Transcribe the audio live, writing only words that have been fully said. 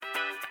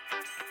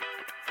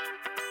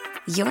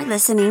You're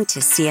listening to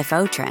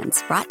CFO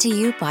Trends, brought to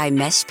you by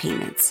Mesh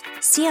Payments.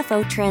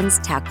 CFO Trends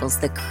tackles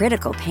the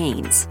critical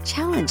pains,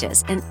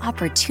 challenges, and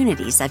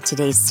opportunities of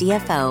today's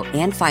CFO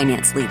and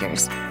finance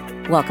leaders.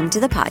 Welcome to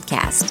the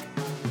podcast.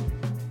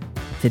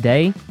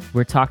 Today,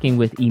 we're talking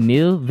with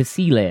Emil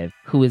Vasilev,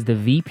 who is the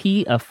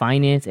VP of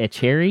Finance at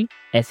Cherry,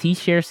 as he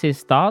shares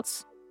his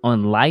thoughts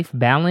on life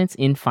balance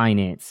in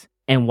finance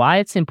and why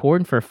it's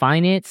important for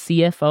finance,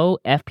 CFO,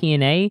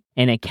 FP&A,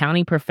 and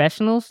accounting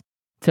professionals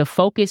to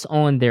focus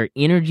on their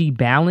energy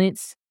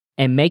balance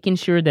and making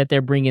sure that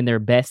they're bringing their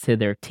best to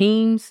their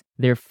teams,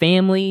 their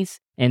families,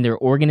 and their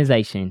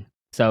organization.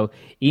 So,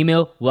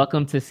 Emil,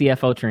 welcome to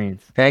CFO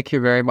Trends. Thank you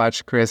very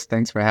much, Chris.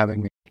 Thanks for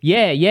having me.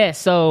 Yeah.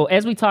 So,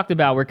 as we talked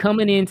about, we're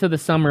coming into the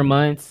summer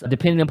months.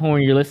 Depending upon where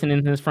you're listening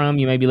to this from,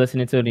 you may be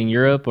listening to it in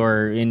Europe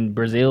or in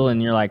Brazil,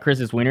 and you're like, Chris,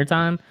 it's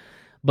wintertime.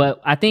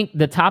 But I think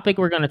the topic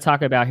we're going to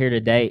talk about here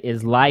today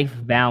is life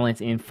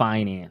balance in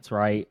finance,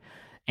 right?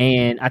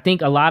 And I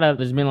think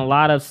there's been a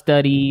lot of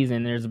studies,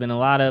 and there's been a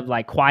lot of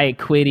like quiet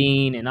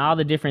quitting and all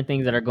the different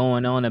things that are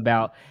going on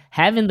about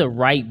having the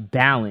right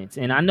balance.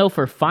 And I know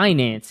for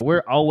finance,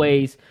 we're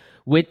always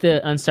with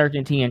the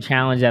uncertainty and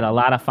challenge that a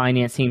lot of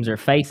finance teams are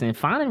facing.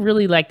 Finding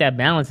really like that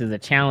balance is a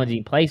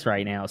challenging place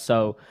right now.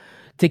 So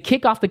to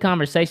kick off the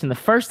conversation, the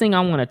first thing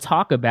I want to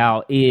talk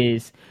about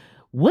is,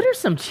 what are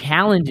some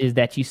challenges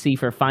that you see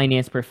for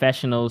finance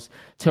professionals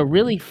to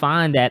really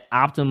find that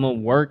optimal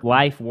work,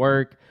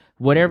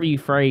 whatever you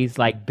phrase,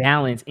 like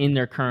balance in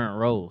their current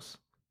roles?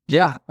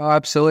 Yeah,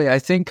 absolutely. I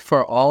think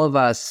for all of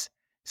us,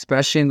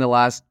 especially in the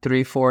last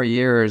 3-4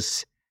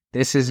 years,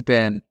 this has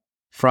been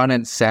front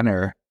and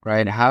center,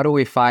 right? How do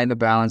we find the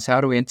balance?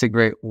 How do we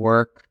integrate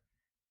work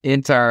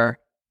into our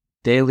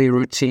daily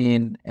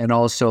routine and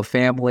also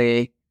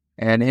family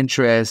and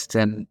interest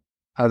and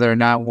other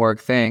non-work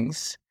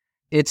things?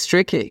 It's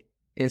tricky.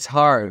 It's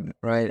hard,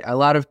 right? A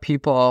lot of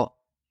people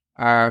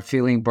are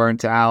feeling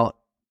burnt out.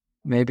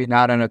 Maybe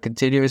not on a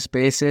continuous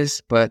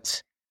basis,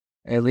 but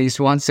at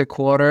least once a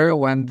quarter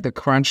when the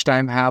crunch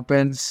time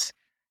happens,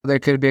 there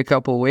could be a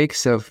couple of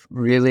weeks of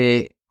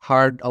really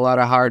a lot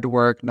of hard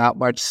work, not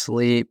much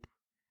sleep,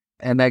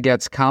 and that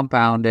gets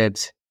compounded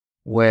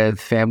with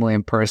family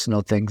and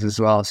personal things as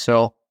well.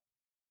 So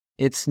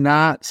it's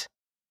not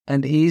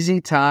an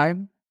easy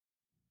time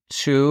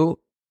to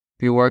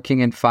be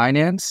working in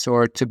finance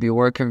or to be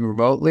working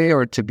remotely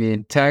or to be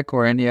in tech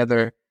or any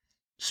other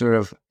sort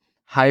of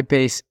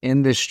high-paced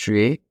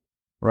industry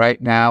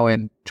right now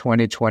in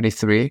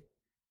 2023.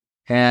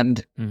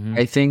 And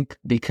I think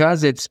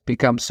because it's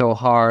become so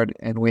hard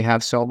and we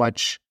have so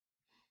much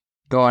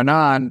going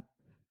on,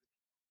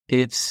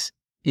 it's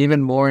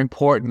even more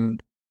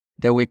important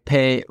that we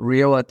pay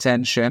real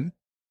attention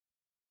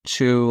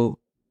to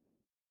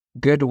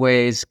good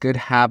ways, good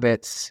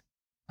habits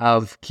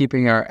of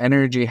keeping our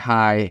energy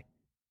high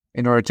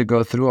in order to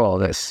go through all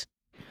this.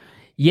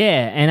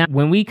 Yeah, and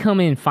when we come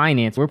in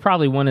finance, we're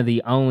probably one of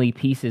the only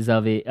pieces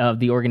of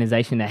the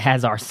organization that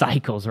has our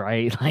cycles,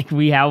 right? Like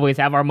we always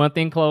have our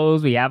month-end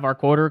close, we have our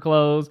quarter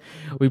close,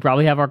 we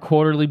probably have our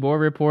quarterly board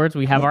reports,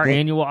 we have our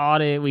annual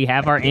audit, we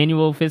have our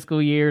annual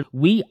fiscal year.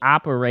 We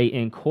operate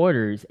in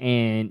quarters,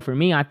 and for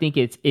me, I think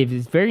it's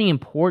very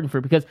important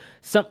because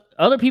some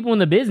other people in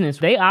the business,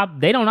 they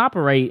don't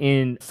operate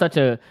in such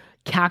a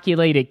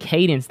calculated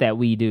cadence that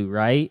we do,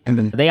 right? And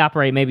then they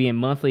operate maybe in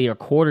monthly or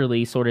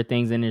quarterly sort of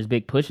things, and there's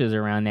big pushes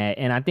around that.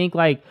 And I think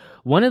like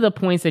one of the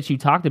points that you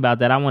talked about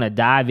that I want to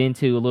dive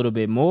into a little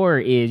bit more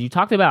is you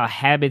talked about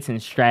habits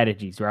and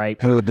strategies, right?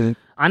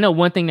 I know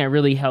one thing that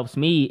really helps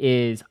me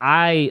is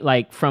I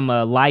like from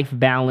a life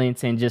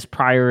balance and just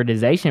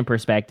prioritization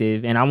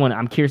perspective, and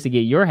I'm curious to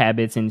get your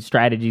habits and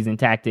strategies and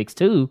tactics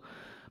too.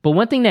 But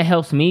one thing that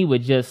helps me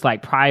with just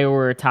like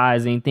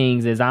prioritizing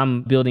things as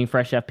I'm building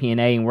fresh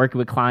FP&A and working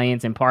with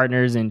clients and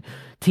partners and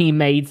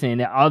teammates and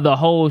the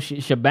whole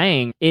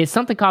shebang is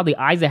something called the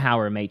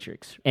Eisenhower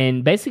Matrix.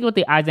 And basically what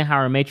the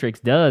Eisenhower Matrix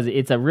does,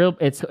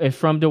 it's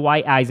from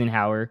Dwight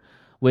Eisenhower,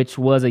 which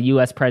was a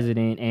U.S.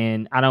 president.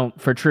 And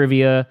for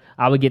trivia,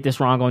 I would get this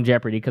wrong on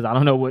Jeopardy because I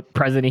don't know what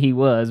president he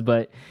was,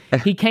 but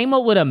he came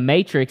up with a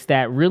matrix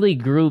that really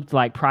grouped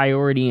like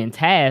priority and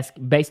task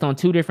based on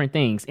two different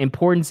things,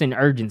 importance and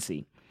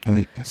urgency.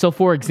 So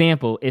for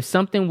example, if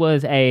something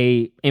was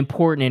a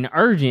important and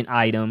urgent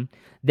item,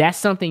 that's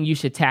something you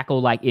should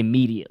tackle like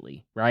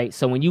immediately, right?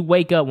 So when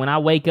I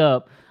wake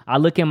up, I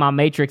look at my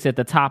matrix at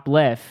the top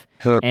left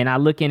and I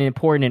look in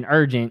important and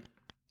urgent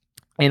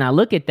and I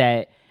look at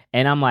that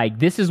and I'm like,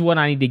 this is what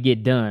I need to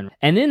get done.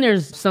 And then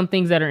there's some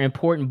things that are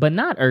important but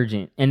not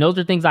urgent. And those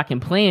are things I can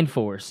plan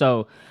for.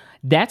 So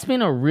that's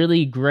been a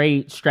really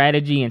great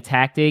strategy and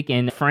tactic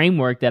and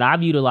framework that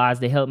I've utilized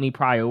to help me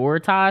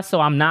prioritize.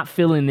 So I'm not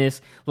feeling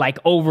this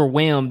like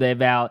overwhelmed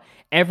about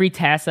every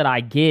task that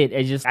I get.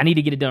 It's just, I need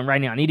to get it done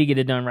right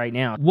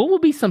now. What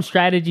would be some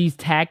strategies,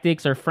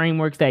 tactics, or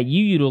frameworks that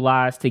you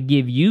utilize to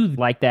give you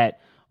like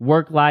that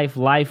work-life,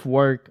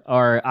 life-work,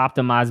 or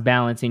optimized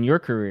balance in your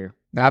career?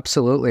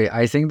 Absolutely.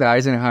 I think the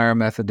Eisenhower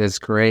method is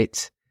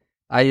great.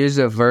 I use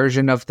a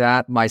version of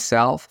that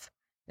myself.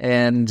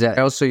 And I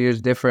also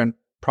use different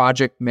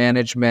project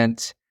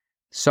management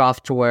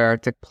software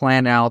to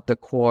plan out the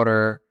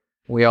quarter.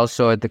 We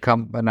also at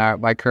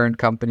my current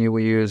company,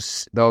 we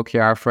use the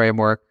OKR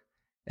framework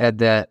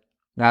at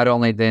not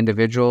only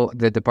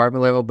the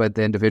department level, but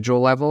the individual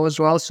level as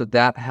well. So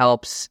that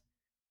helps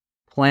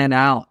plan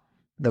out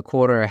the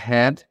quarter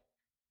ahead.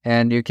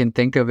 And you can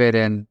think of it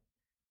in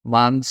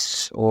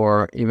months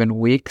or even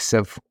weeks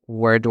of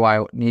where do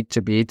I need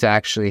to be to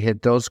actually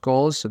hit those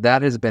goals. So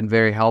that has been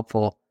very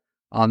helpful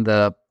on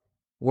the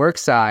work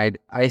side.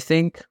 I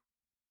think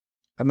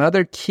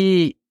another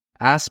key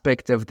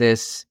aspect of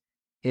this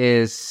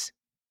is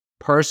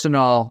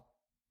personal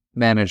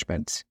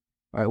management.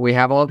 Right? We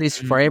have all these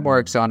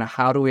frameworks on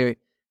how do we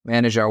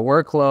manage our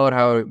workload,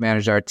 how do we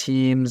manage our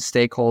teams,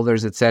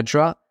 stakeholders,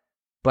 etc.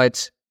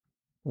 But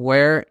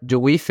where do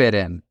we fit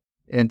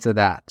into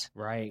that?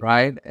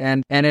 Right?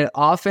 And it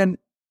often,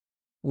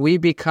 we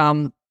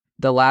become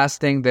the last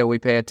thing that we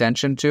pay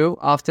attention to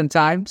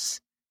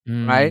oftentimes,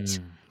 right?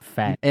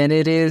 Fact. And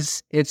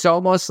it's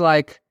almost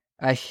like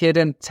a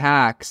hidden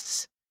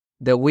tax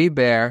that we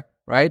bear,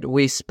 right?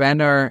 We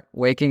spend our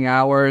waking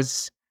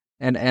hours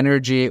and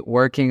energy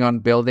working on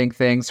building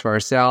things for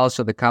ourselves,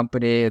 for the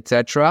company,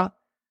 etc.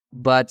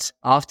 But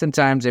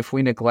oftentimes, if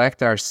we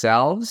neglect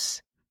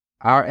ourselves,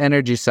 our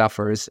energy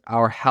suffers,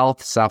 our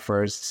health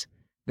suffers.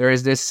 There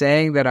is this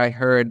saying that I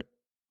heard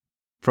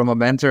from a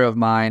mentor of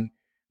mine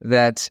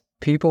that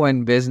people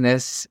in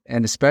business,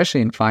 and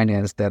especially in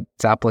finance,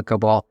 that's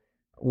applicable.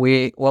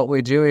 What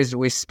we do is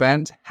we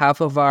spend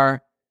half of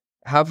our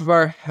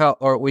health,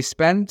 or we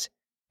spend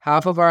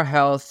half of our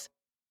health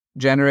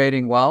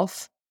generating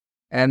wealth,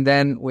 and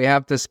then we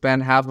have to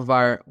spend half of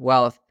our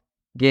wealth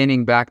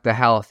gaining back the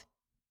health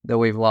that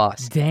we've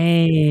lost.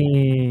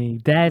 Dang,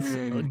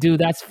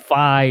 that's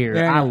fire.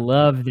 Yeah. I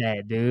love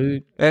that,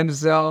 dude. And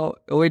so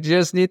we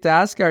just need to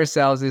ask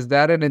ourselves, is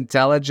that an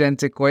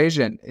intelligent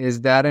equation?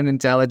 Is that an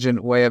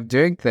intelligent way of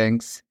doing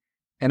things?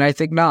 And I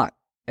think not.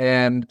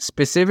 And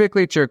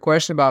specifically to your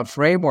question about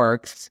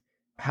frameworks,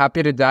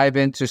 happy to dive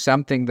into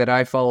something that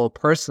I follow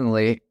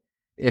personally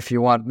if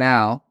you want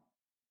now.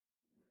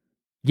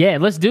 Yeah,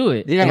 let's do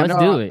it. Let's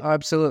do it.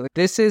 Absolutely.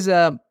 This is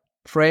a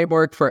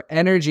framework for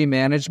energy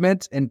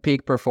management and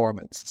peak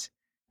performance.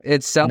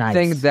 It's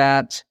something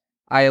that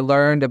I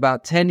learned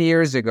about 10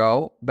 years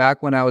ago,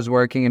 back when I was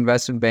working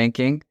investment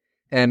banking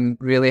and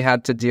really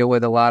had to deal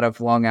with a lot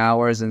of long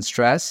hours and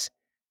stress.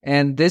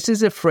 And this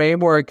is a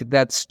framework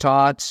that's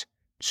taught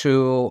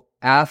to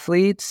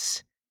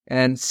athletes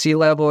and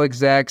C-level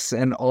execs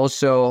and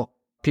also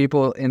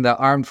people in the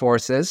armed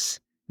forces.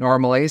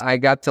 Normally, I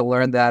got to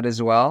learn that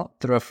as well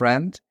through a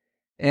friend.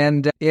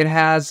 And it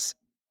has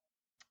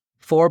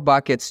 4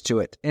 buckets to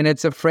it. And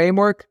it's a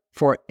framework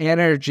for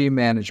energy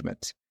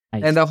management.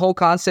 Nice. And the whole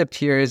concept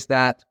here is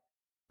that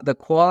the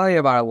quality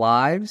of our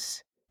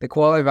lives, the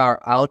quality of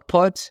our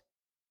output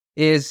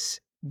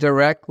is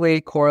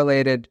directly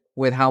correlated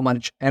with how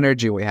much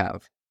energy we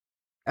have.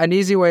 An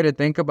easy way to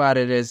think about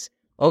it is,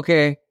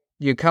 okay,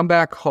 you come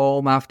back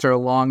home after a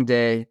long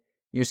day,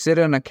 you sit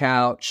on a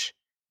couch,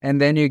 and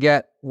then you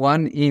get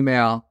one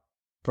email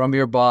from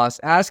your boss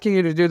asking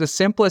you to do the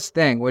simplest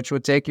thing, which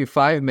would take you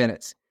 5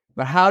 minutes.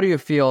 But how do you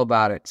feel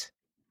about it?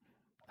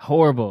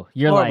 Horrible.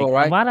 You're like,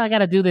 right? Why do I got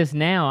to do this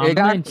now?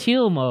 I'm in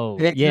chill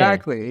mode.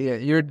 Exactly. Yeah,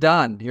 you're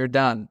done.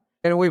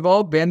 And we've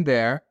all been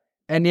there.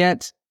 And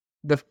yet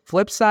the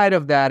flip side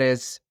of that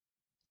is,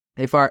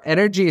 if our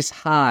energy is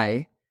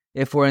high,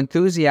 if we're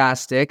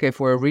enthusiastic, if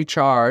we're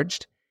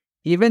recharged,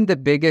 even the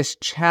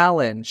biggest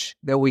challenge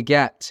that we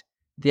get,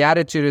 the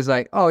attitude is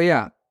like, oh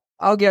yeah,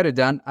 I'll get it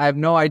done. I have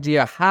no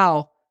idea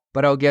how,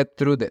 but I'll get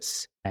through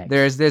this. Thanks.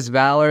 There's this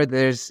valor,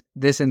 there's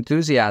this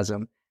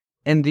enthusiasm.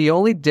 And the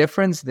only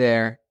difference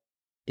there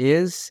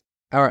is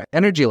our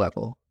energy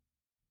level.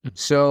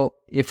 So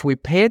if we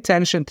pay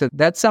attention to,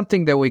 that's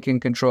something that we can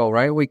control,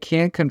 right? We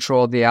can't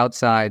control the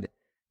outside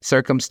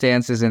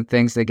circumstances and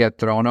things that get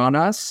thrown on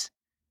us,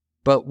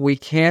 but we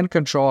can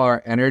control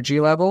our energy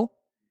level.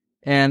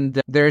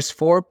 And there's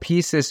 4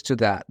 pieces to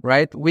that,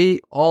 right?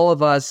 All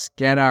of us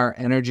get our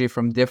energy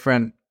from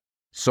different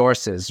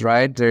sources,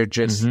 right? They're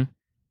just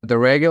the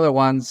regular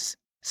ones: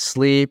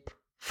 sleep,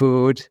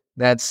 food.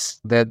 This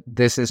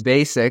is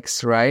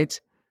basics, right?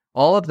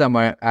 All of them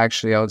are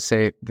actually, I would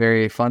say,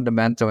 very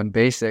fundamental and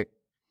basic.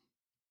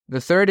 The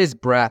third is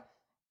breath,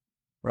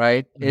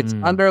 right? It's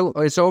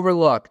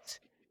overlooked.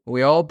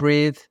 We all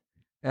breathe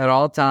at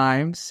all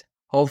times,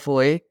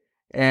 hopefully.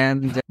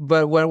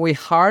 But when we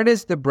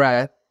harness the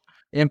breath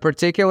in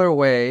particular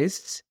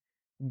ways,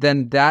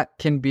 then that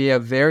can be a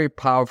very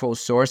powerful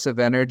source of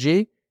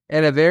energy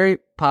and a very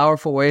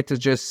powerful way to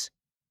just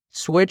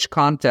switch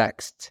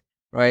context,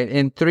 right?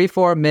 In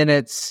 3-4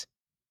 minutes,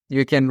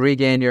 you can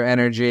regain your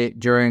energy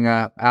during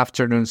an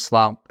afternoon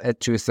slump at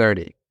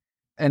 2:30.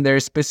 And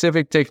there's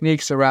specific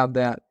techniques around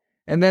that.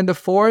 And then the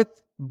 4th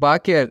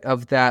bucket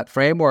of that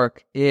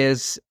framework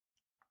is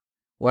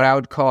what I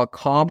would call a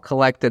calm,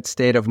 collected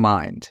state of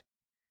mind.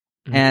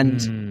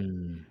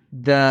 And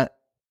the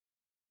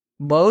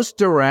most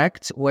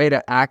direct way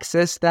to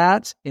access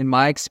that, in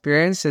my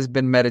experience, has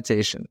been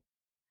meditation.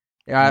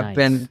 I've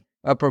been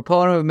a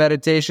proponent of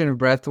meditation and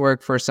breath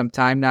work for some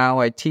time now.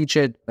 I teach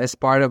it as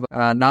part of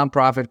a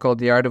nonprofit called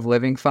the Art of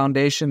Living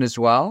Foundation as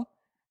well.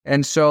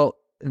 And so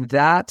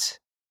that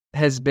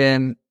has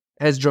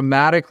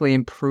dramatically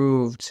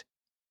improved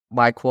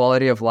my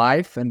quality of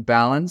life and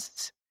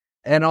balance,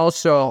 and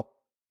also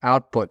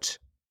output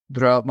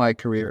throughout my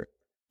career.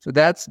 So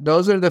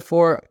those are the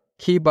 4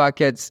 key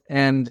buckets,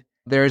 and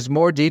there's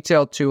more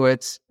detail to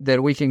it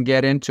that we can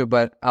get into,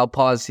 but I'll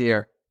pause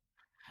here.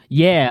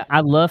 Yeah,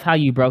 I love how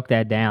you broke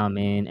that down,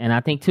 man. And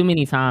I think too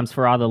many times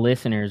for all the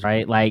listeners,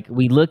 right? Like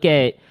we look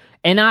at,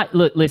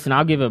 listen,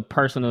 I'll give a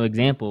personal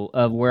example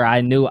of where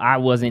I knew I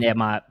wasn't at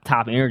my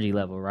top energy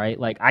level, right?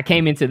 Like I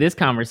came into this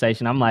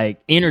conversation, I'm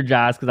like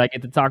energized because I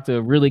get to talk to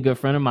a really good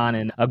friend of mine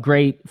and a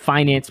great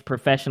finance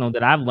professional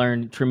that I've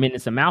learned a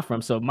tremendous amount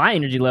from. So my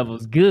energy level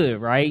is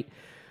good, right?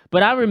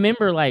 But I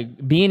remember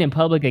like being in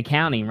public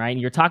accounting, right? And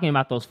you're talking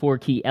about those 4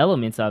 key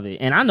elements of it.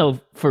 And I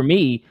know for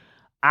me,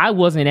 I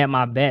wasn't at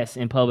my best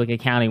in public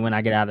accounting when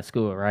I get out of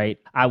school, right?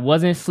 I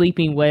wasn't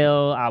sleeping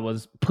well. I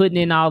was putting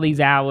in all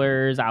these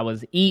hours. I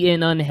was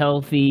eating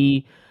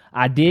unhealthy.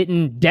 I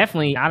don't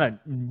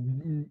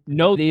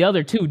know the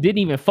other 2, didn't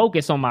even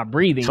focus on my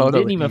breathing,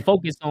 didn't even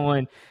focus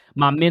on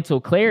my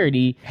mental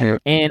clarity.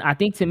 And I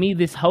think to me,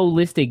 this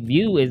holistic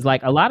view is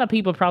like a lot of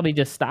people probably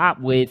just stop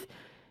with,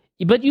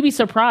 but you'd be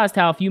surprised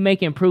how if you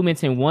make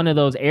improvements in one of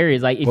those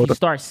areas, like if you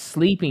start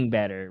sleeping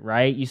better,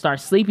 right? You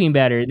start sleeping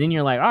better, then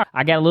you're like, all right,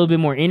 I got a little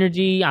bit more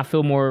energy. I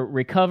feel more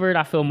recovered.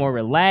 I feel more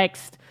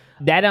relaxed.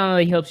 That not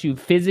only helps you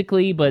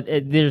physically, but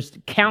there's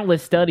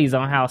countless studies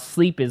on how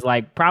sleep is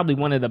like probably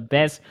one of the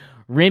best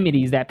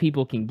remedies that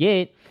people can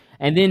get.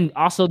 And then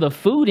also the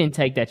food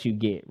intake that you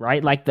get,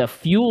 right? Like the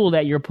fuel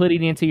that you're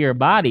putting into your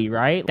body,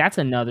 right? That's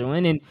another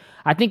one. And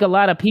I think a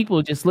lot of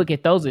people just look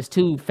at those as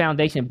 2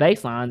 foundation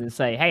baselines and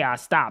say, hey, I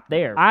stopped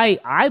there.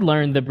 I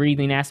learned the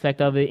breathing aspect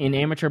of it in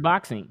amateur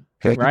boxing,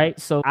 right?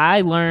 So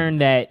I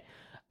learned that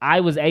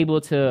I was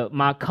able to,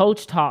 my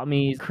coach taught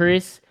me,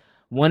 Chris,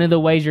 one of the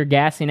ways you're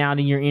gassing out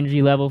in your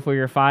energy level for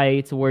your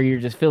fights, where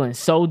you're just feeling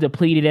so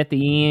depleted at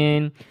the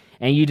end,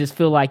 and you just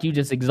feel like you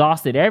just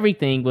exhausted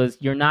everything, was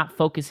you're not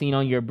focusing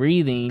on your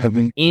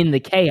breathing in the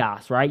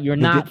chaos, right? You're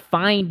not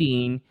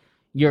finding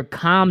your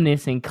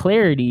calmness and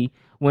clarity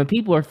when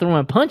people are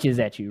throwing punches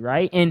at you,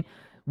 right? And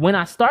when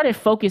I started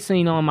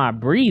focusing on my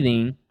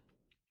breathing,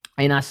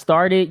 and I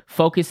started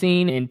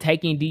focusing and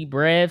taking deep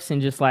breaths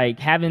and just like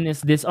having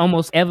this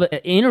almost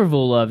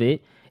interval of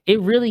it, it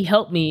really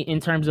helped me in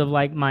terms of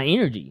like my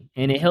energy,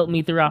 and it helped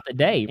me throughout the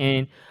day.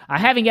 And I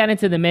haven't got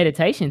into the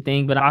meditation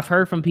thing, but I've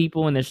heard from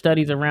people, and there's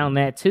studies around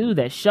that too,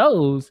 that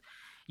shows,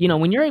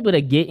 when you're able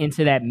to get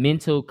into that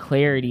mental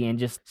clarity and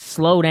just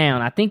slow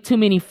down. I think too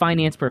many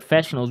finance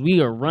professionals, we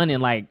are running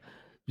like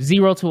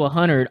 0 to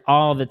 100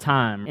 all the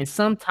time. And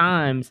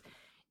sometimes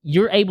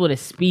you're able to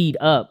speed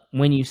up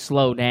when you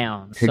slow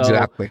down.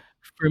 Exactly. So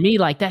for me,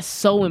 like that's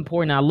so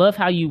important. I love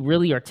how you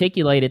really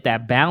articulated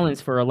that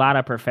balance for a lot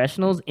of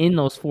professionals in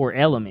those 4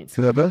 elements.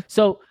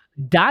 So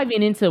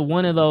diving into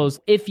one of those,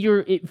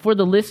 for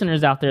the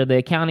listeners out there, the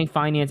accounting,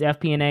 finance,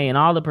 FP&A, and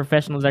all the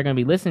professionals that are going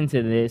to be listening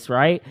to this,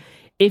 right?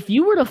 If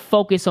you were to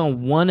focus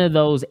on one of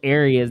those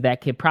areas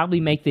that could probably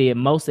make the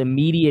most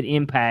immediate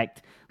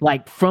impact,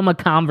 like from a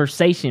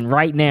conversation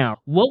right now,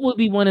 what would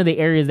be one of the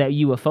areas that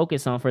you would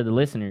focus on for the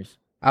listeners?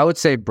 I would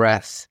say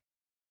breath.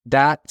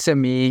 That to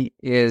me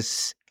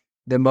is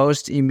the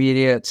most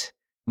immediate,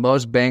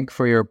 most bang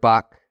for your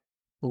buck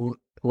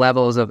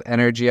levels of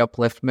energy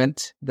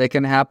upliftment that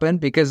can happen,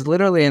 because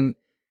literally in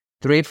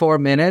 3-4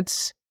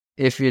 minutes,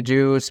 if you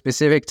do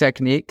specific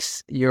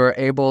techniques, you're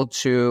able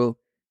to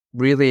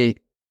really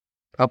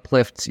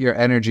uplift your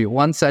energy.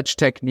 One such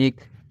technique,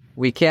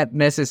 we can't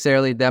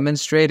necessarily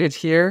demonstrate it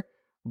here,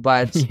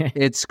 but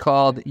it's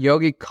called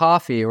yogic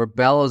coffee or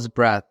bellows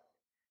breath.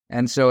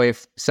 And so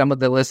if some of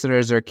the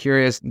listeners are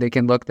curious, they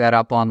can look that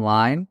up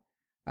online.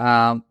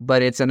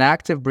 But it's an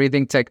active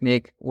breathing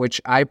technique,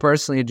 which I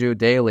personally do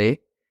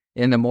daily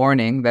in the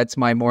morning. That's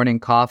my morning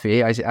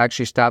coffee. I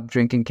actually stopped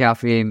drinking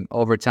caffeine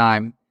over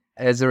time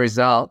as a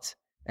result.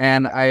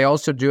 And I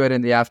also do it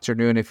in the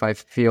afternoon if I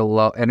feel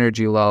low,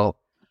 energy low,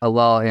 a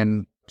lull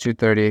in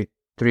 2:30,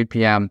 3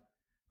 p.m.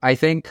 I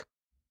think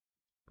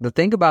the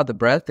thing about the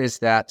breath is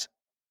that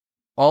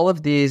all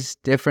of these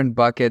different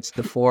buckets,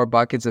 the 4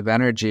 buckets of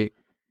energy,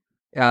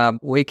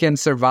 we can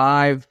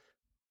survive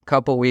a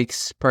couple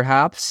weeks,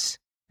 perhaps,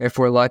 if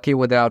we're lucky,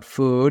 without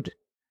food,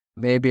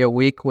 maybe a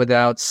week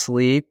without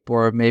sleep,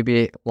 or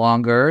maybe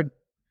longer,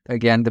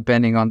 again,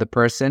 depending on the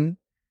person.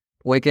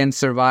 We can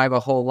survive a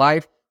whole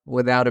life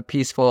without a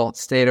peaceful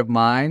state of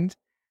mind.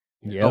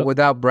 But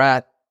without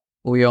breath,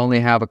 we only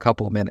have a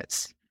couple of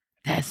minutes.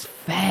 That's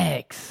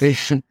facts.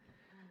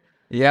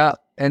 Yeah.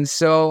 And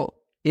so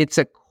it's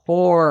a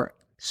core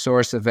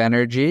source of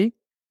energy,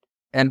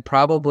 and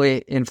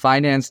probably in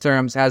finance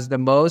terms has the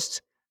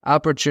most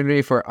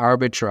opportunity for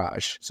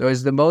arbitrage. So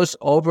it's the most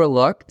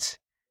overlooked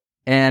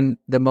and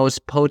the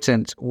most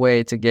potent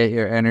way to get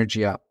your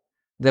energy up.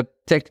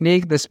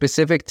 The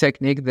specific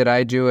technique that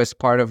I do as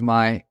part of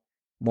my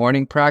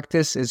morning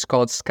practice is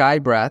called Sky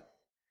Breath.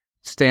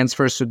 Stands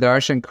for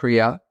Sudarshan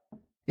Kriya.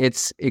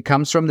 It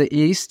comes from the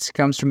East,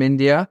 comes from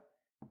India,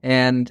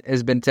 and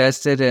has been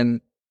tested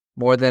in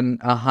more than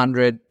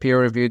 100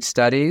 peer-reviewed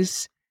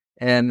studies.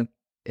 And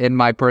in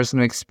my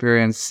personal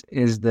experience,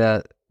 is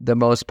the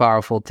most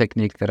powerful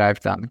technique that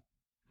I've done.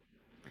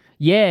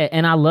 Yeah,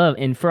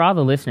 and for all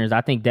the listeners,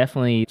 I think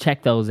definitely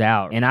check those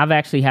out. And I've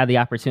actually had the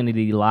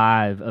opportunity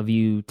live of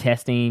you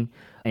testing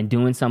and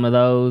doing some of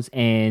those,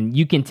 and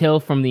you can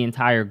tell from the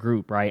entire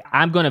group, right?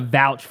 I'm going to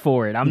vouch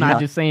for it. I'm not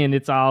just saying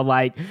it's all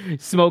like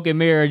smoke and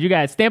mirrors. You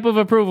got a stamp of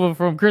approval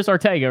from Chris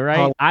Ortega,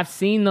 right? I've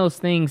seen those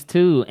things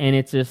too, and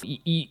it's just,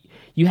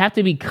 you have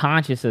to be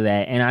conscious of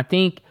that. And I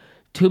think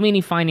too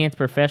many finance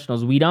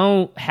professionals, we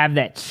don't have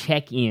that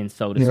check-in,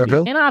 so to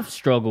speak. And I've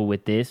struggled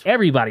with this.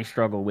 Everybody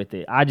struggled with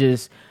it.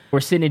 We're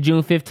sitting at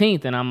June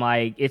 15th, and I'm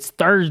like, it's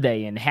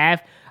Thursday, and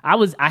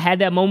I had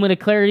that moment of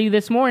clarity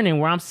this morning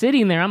where I'm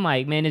sitting there. I'm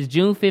like, man, it's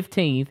June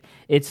 15th.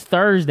 It's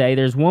Thursday.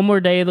 There's one more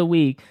day of the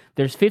week.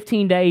 There's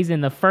 15 days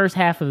in the first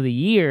half of the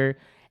year.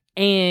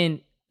 And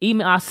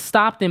even I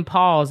stopped and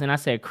paused, and I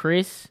said,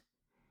 Chris,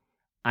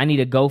 I need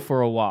to go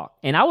for a walk.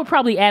 And I would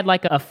probably add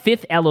like a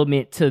fifth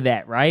element to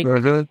that, right?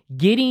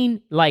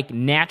 Getting like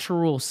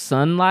natural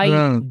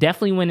sunlight,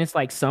 definitely when it's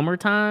like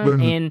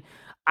summertime. And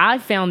I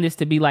found this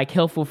to be like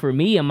helpful for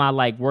me in my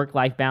like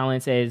work-life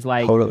balance as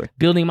like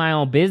building my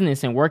own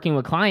business and working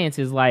with clients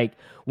is like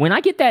when I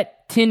get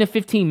that 10 to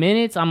 15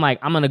 minutes, I'm like,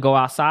 I'm going to go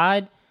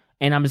outside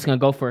and I'm just going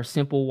to go for a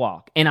simple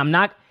walk. And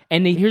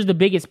here's the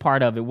biggest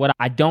part of it.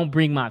 I don't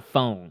bring my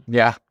phone.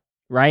 Yeah.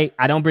 Right?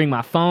 I don't bring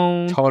my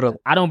phone. Totally.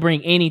 I don't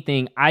bring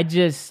anything. I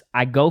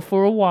go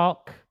for a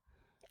walk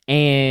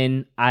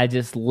and I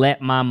just let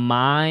my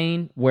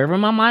mind, wherever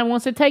my mind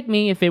wants to take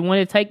me, if it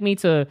wanted to take me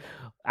to,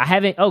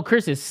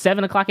 Chris, it's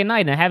 7:00 at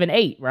night and I haven't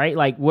ate, right?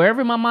 Like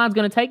wherever my mind's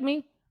going to take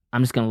me,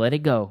 I'm just going to let it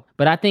go.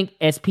 But I think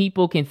as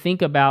people can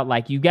think about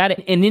like, you got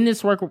to, and in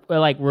this work,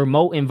 like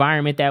remote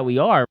environment that we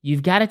are,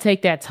 you've got to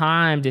take that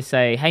time to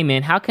say, hey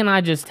man, how can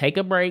I just take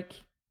a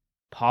break,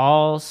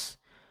 pause?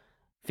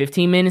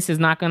 15 minutes there's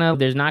not going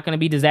to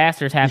be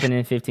disasters happening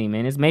in 15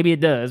 minutes. Maybe it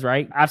does,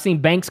 right? I've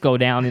seen banks go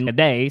down in a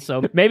day,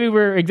 so maybe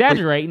we're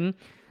exaggerating.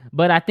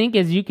 But I think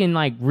as you can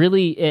like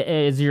really,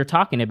 as you're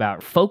talking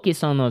about,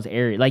 focus on those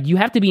areas. Like you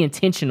have to be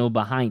intentional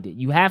behind it.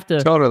 You have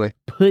to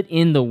put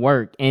in the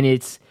work. And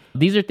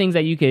these are things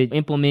that you could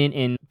implement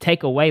and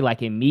take away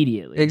like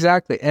immediately.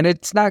 Exactly. And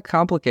it's not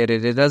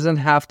complicated. It doesn't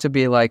have to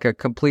be like a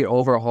complete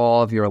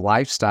overhaul of your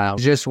lifestyle.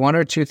 Just one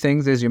or two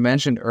things, as you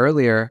mentioned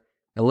earlier,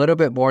 a little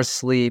bit more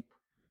sleep.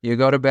 You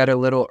go to bed a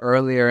little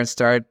earlier and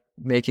start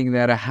making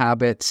that a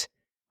habit.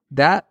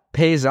 That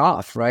pays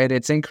off, right?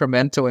 It's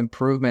incremental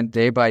improvement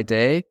day by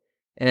day.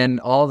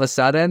 And all of a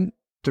sudden,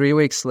 3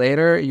 weeks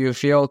later, you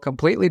feel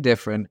completely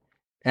different.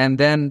 And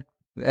then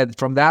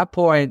from that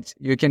point,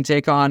 you can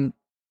take on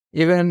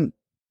even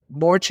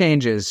more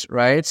changes,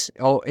 right?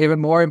 Or even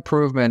more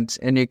improvement.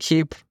 And you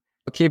keep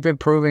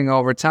improving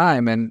over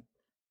time. And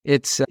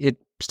it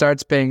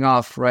starts paying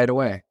off right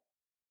away.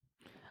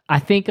 I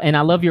think, and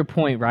I love your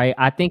point, right?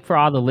 I think for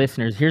all the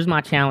listeners, here's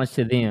my challenge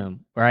to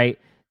them, right?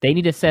 They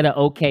need to set an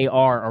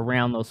OKR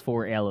around those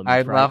four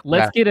elements, right?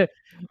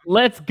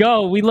 Let's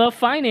go. We love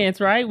finance,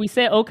 right? We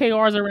set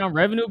OKRs around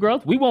revenue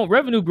growth. We want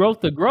revenue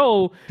growth to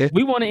grow.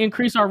 We want to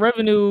increase our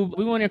revenue.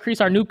 We want to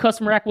increase our new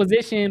customer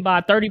acquisition by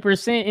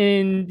 30%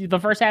 in the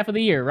first half of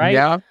the year, right?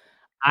 Yeah.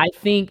 I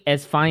think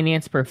as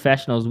finance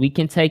professionals, we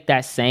can take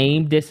that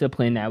same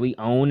discipline that we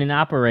own and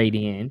operate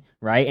in,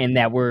 right? And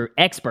that we're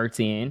experts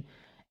in,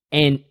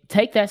 and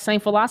take that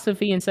same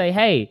philosophy and say,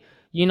 hey,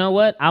 you know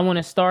what? I want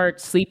to start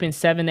sleeping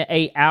 7 to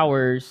 8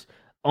 hours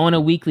on a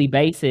weekly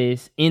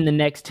basis in the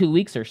next 2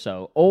 weeks or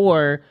so.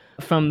 Or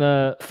from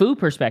the food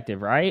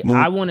perspective, right?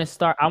 I want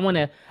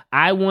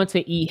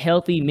to eat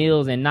healthy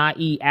meals and not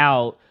eat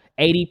out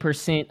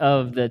 80%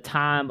 of the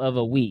time of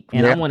a week.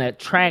 And I want to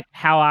track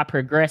how I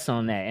progress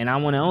on that. And I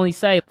want to only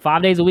say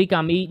 5 days a week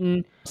I'm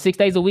eating, 6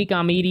 days a week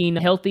I'm eating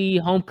healthy,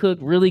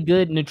 home-cooked, really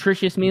good,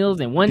 nutritious meals.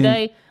 And one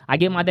day I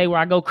get my day where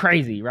I go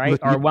crazy, right?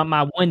 Or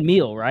my one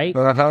meal, right?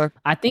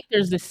 I think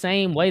there's the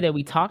same way that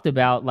we talked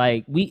about.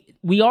 Like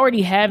we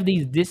already have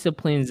these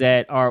disciplines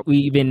that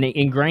we've been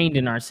ingrained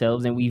in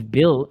ourselves and we've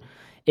built.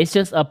 It's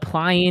just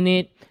applying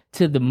it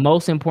to the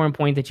most important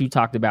point that you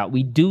talked about.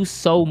 We do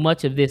so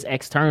much of this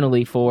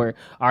externally for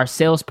our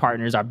sales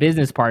partners, our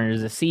business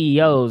partners, the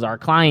CEOs, our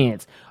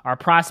clients, our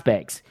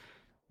prospects.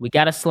 We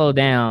got to slow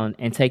down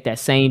and take that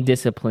same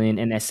discipline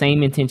and that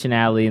same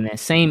intentionality and that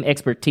same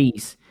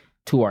expertise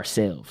to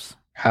ourselves.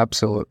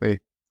 Absolutely.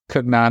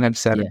 Could not have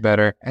said it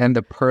better. And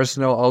the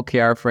personal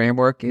OKR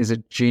framework is a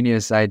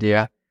genius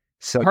idea.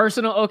 So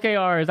personal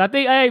OKRs. I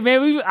think, hey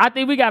man, I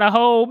think we got a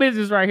whole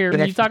business right here.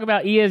 When you talk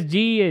about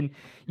ESG and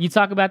you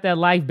talk about that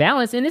life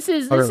balance, and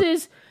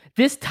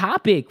this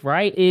topic,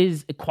 right,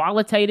 is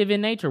qualitative in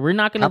nature. We're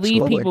not going to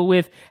leave people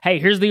with, hey,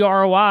 here's the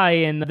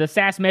ROI and the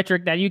SaaS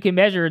metric that you can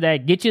measure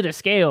that get you to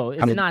scale.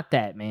 It's not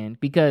that, man,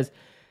 because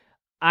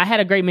I had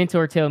a great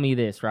mentor tell me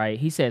this, right?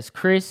 He says,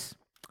 Chris,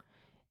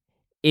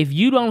 if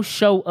you don't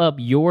show up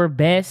your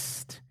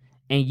best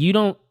and you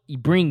don't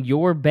bring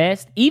your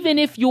best, even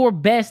if your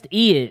best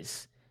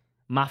is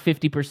my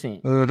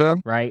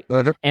 50%, right?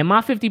 And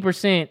my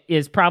 50%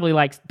 is probably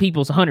like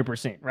people's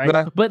 100%,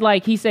 right? But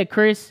like he said,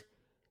 Chris,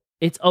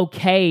 it's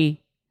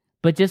okay,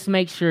 but just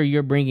make sure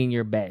you're bringing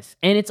your best.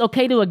 And it's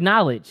okay to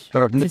acknowledge.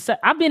 To say,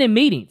 I've been in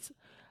meetings.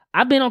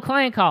 I've been on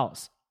client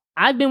calls.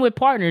 I've been with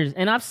partners,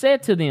 and I've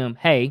said to them,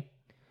 hey,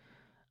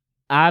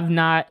 I'm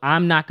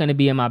not going to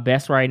be at my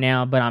best right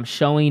now, but I'm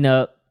showing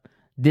up.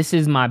 This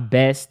is my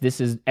best. This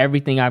is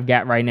everything I've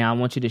got right now. I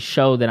want you to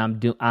show that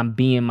I'm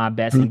being my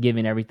best and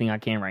giving everything I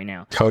can right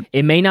now.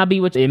 It may not be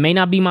my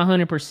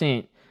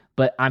 100%,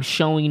 but I'm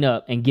showing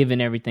up and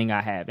giving everything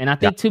I have. And I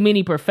think too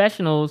many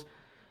professionals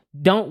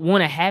don't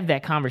want to have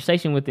that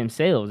conversation with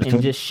themselves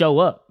and just show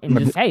up and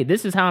just, hey,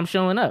 this is how I'm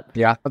showing up.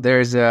 Yeah,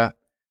 there's a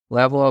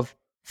level of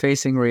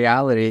facing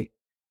reality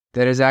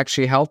that is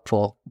actually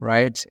helpful,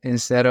 right?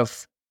 Instead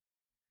of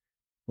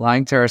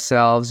lying to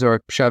ourselves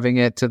or shoving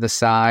it to the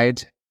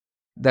side.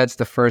 That's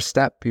the first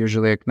step,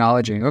 usually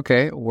acknowledging,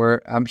 okay,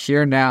 I'm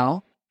here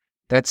now.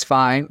 That's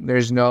fine.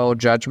 There's no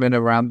judgment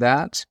around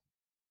that.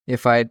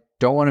 If I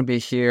don't want to be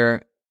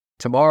here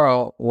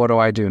tomorrow, what do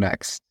I do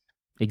next?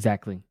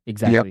 Exactly.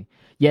 Yep.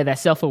 Yeah, that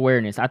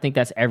self-awareness. I think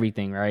that's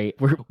everything, right?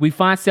 We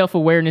find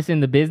self-awareness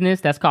in the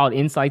business. That's called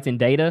insights and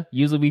data.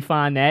 Usually we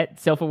find that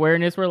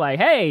self-awareness. We're like,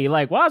 hey,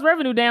 like, why is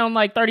revenue down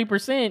like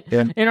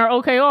 30% in our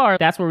OKR?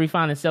 That's where we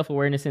find the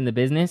self-awareness in the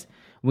business.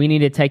 We need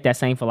to take that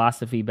same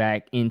philosophy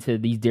back into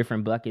these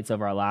different buckets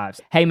of our lives.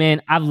 Hey,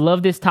 man, I've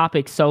loved this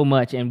topic so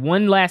much. And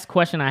one last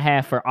question I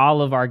have for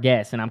all of our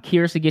guests, and I'm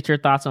curious to get your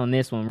thoughts on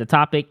this one. The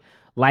topic,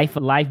 life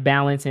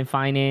balance and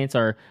finance,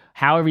 or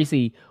however you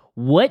see.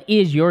 What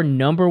is your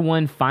number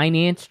one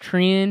finance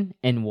trend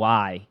and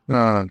why?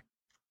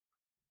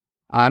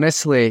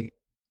 Honestly,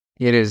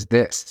 it is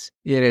this.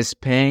 It is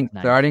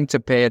starting to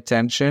pay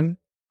attention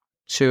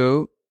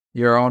to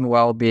your own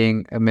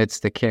well-being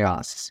amidst the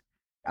chaos.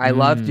 I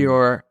loved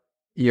your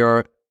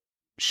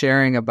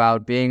sharing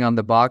about being on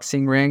the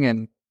boxing ring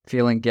and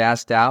feeling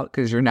gassed out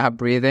because you're not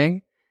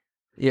breathing.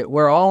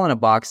 We're all in a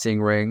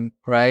boxing ring,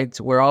 right?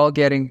 We're all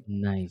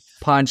getting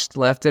punched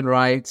left and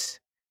right.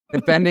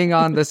 Depending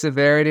on the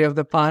severity of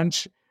the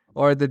punch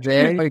or the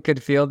day, we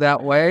could feel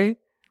that way.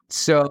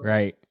 So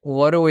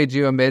what do we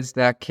do amidst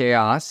that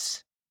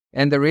chaos?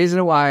 And the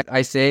reason why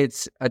I say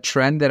it's a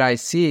trend that I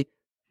see,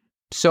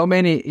 so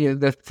many,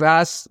 the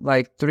past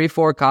like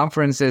 3-4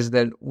 conferences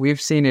that we've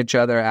seen each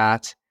other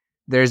at,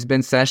 there's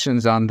been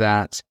sessions on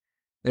that.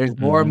 There's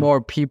more and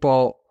more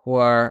people who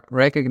are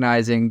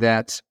recognizing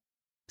that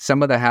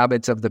some of the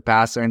habits of the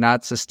past are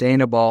not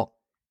sustainable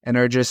and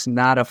are just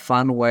not a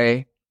fun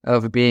way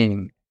of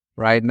being.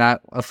 Right?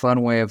 Not a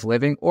fun way of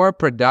living or a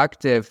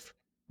productive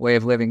way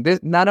of living.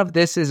 None of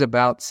this is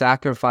about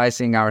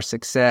sacrificing our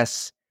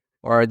success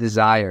or our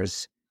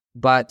desires.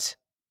 But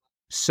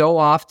so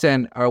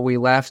often are we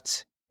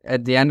left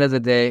at the end of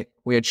the day,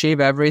 we achieve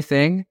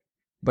everything,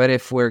 but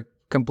if we're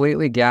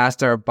completely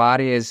gassed, our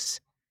body is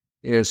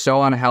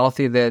so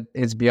unhealthy that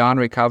it's beyond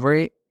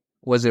recovery.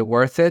 Was it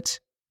worth it?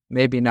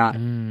 Maybe not.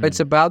 It's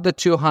about the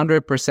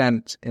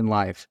 200% in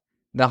life,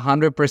 the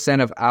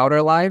 100% of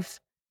outer life,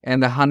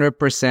 and the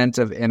 100%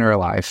 of inner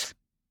life.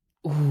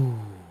 Ooh,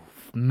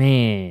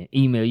 man,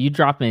 Emil, you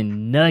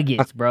dropping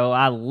nuggets, bro.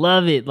 I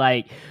love it.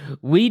 Like,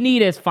 we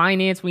need as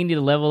finance, we need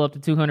to level up to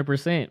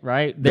 200%,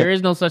 right? There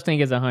is no such thing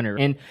as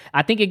 100. And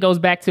I think it goes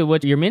back to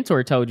what your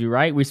mentor told you,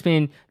 right? We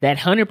spend that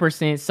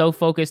 100% so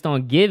focused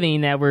on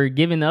giving that we're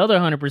giving the other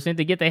 100%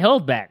 to get the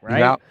health back,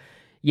 right?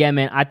 Yeah,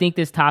 man, I think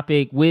this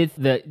topic with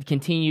the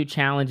continued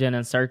challenge and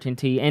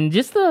uncertainty and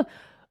just the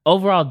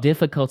overall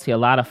difficulty a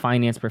lot of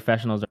finance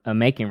professionals are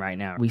making right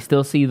now. We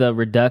still see the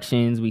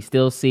reductions. We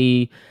still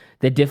see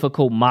the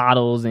difficult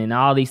models and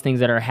all these things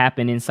that are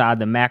happening inside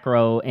the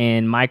macro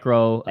and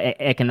micro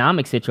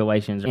economic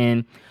situations.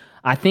 And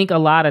I think a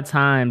lot of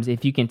times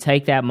if you can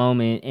take that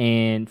moment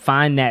and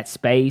find that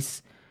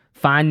space,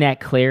 find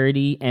that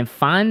clarity, and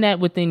find that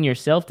within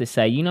yourself to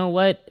say, you know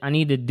what, I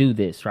need to do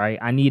this, right?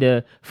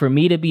 For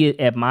me to be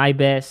at my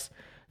best,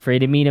 for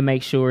me to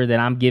make sure that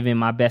I'm giving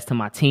my best to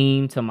my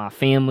team, to my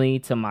family,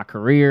 to my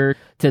career,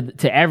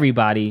 to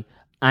everybody,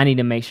 I need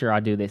to make sure I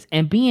do this.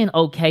 And being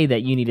okay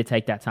that you need to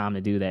take that time to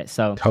do that.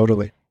 So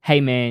totally.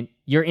 Hey, man,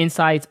 your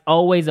insights,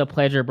 always a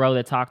pleasure, bro,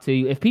 to talk to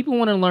you. If people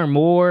want to learn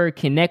more,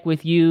 connect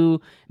with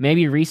you,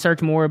 maybe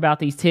research more about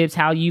these tips,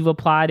 how you've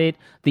applied it,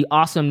 the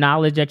awesome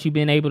knowledge that you've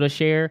been able to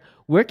share,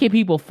 where can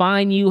people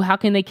find you? How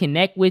can they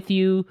connect with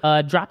you?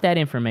 Drop that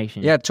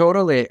information. Yeah,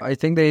 totally. I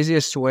think the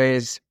easiest way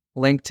is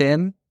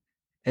LinkedIn.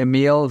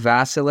 Emil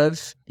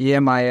Vasilev,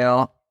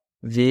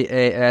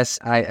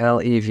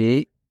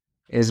 EMIL-VASILEV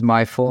is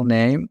my full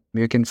name.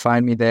 You can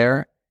find me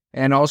there.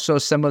 And also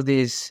some of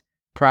these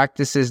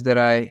practices that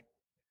I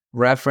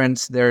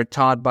reference, they're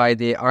taught by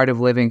the Art of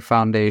Living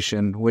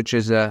Foundation, which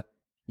is a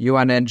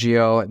UN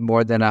NGO in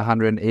more than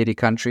 180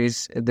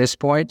 countries at this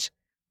point.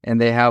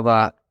 And they have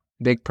a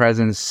big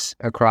presence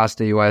across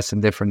the US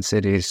in different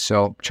cities.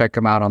 So check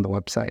them out on the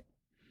website.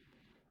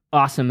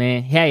 Awesome,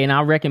 man. Hey, and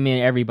I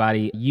recommend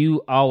everybody,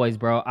 you always,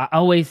 bro.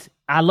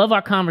 I love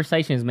our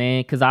conversations,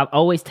 man, because I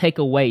always take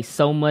away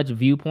so much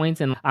viewpoints,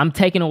 and I'm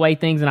taking away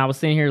things, and I was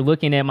sitting here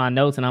looking at my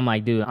notes, and I'm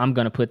like, dude, I'm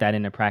going to put that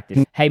into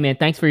practice. Hey, man,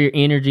 thanks for your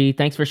energy.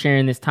 Thanks for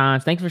sharing this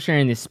time. Thanks for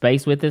sharing this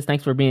space with us.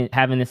 Thanks for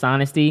having this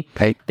honesty.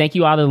 Hey. Thank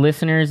you all the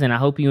listeners, and I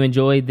hope you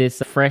enjoyed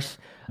this fresh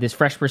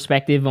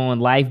perspective on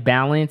life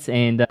balance,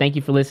 and thank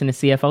you for listening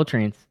to CFO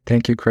Trends.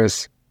 Thank you,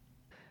 Chris.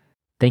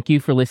 Thank you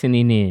for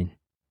listening in.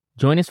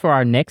 Join us for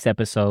our next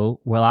episode,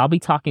 where I'll be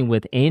talking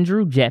with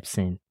Andrew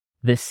Jepson,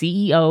 the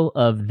CEO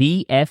of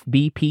the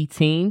FBP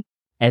team,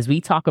 as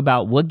we talk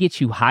about what gets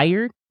you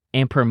hired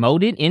and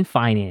promoted in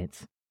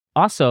finance.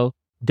 Also,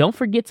 don't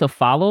forget to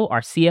follow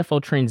our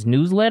CFO Trends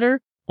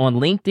newsletter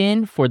on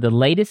LinkedIn for the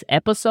latest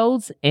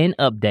episodes and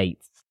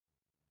updates.